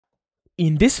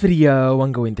In this video,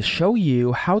 I'm going to show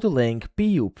you how to link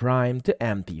PU Prime to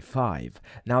MT5.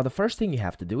 Now, the first thing you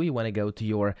have to do, you want to go to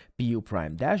your PU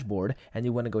Prime dashboard and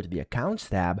you want to go to the Accounts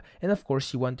tab. And of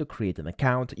course, you want to create an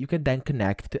account. You can then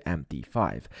connect to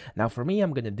MT5. Now, for me,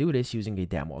 I'm going to do this using a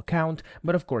demo account.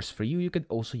 But of course, for you, you could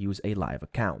also use a live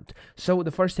account. So the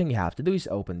first thing you have to do is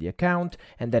open the account.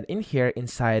 And then in here,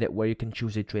 inside where you can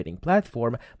choose a trading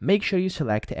platform, make sure you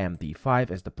select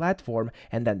MT5 as the platform.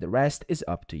 And then the rest is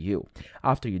up to you.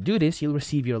 After you do this, you'll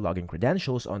receive your login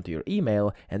credentials onto your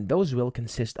email, and those will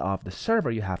consist of the server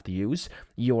you have to use,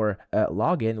 your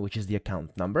login, which is the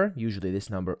account number, usually this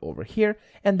number over here,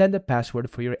 and then the password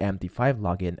for your MT5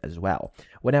 login as well.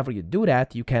 Whenever you do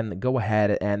that, you can go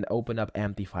ahead and open up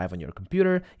MT5 on your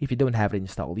computer. If you don't have it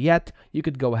installed yet, you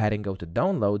could go ahead and go to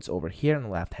Downloads over here on the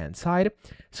left-hand side,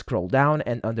 scroll down,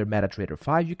 and under MetaTrader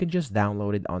 5, you can just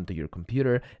download it onto your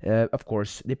computer. Of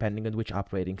course, depending on which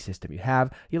operating system you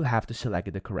have, you'll have to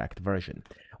select the correct version.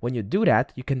 When you do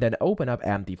that, you can then open up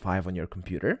MT5 on your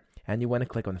computer, and you want to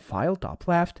click on File top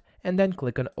left, and then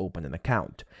click on Open an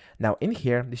Account. Now in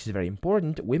here, this is very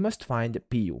important, we must find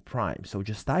PU Prime. So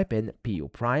just type in PU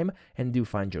Prime and do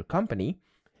find your company.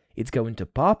 It's going to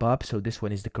pop up, so this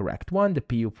one is the correct one, the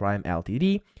PU Prime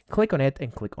Ltd. Click on it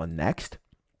and click on Next.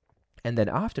 And then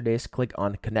after this, click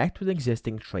on Connect with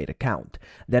existing trade account.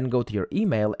 Then go to your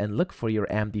email and look for your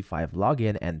MT5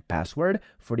 login and password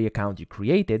for the account you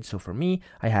created. So for me,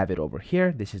 I have it over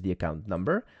here. This is the account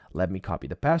number. Let me copy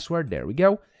the password. There we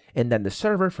go. And then the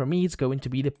server for me is going to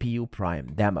be the PU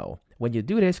Prime demo. When you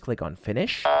do this, click on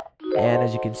Finish. And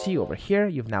as you can see over here,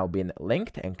 you've now been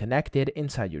linked and connected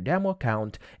inside your demo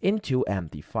account into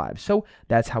MT5. So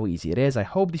that's how easy it is. I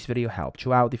hope this video helped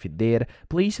you out. If it did,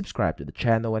 please subscribe to the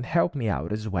channel and help me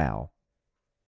out as well.